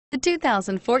The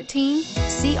 2014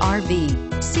 CR-V.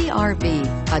 CR-V,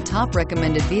 a top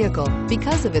recommended vehicle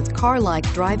because of its car-like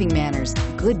driving manners,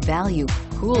 good value,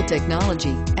 cool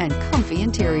technology, and comfy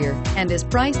interior, and is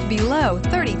priced below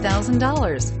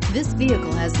 $30,000. This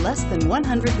vehicle has less than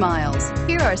 100 miles.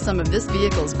 Here are some of this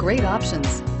vehicle's great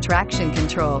options: traction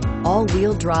control,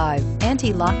 all-wheel drive,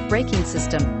 anti-lock braking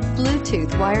system,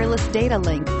 Bluetooth wireless data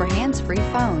link for hands-free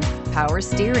phone, power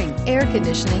steering, air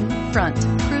conditioning, front,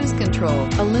 cruise control,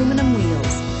 aluminum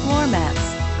wheels, floor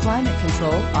mats, climate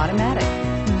control automatic.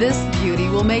 This beauty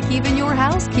will make even your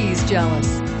house keys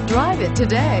jealous. Drive it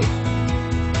today.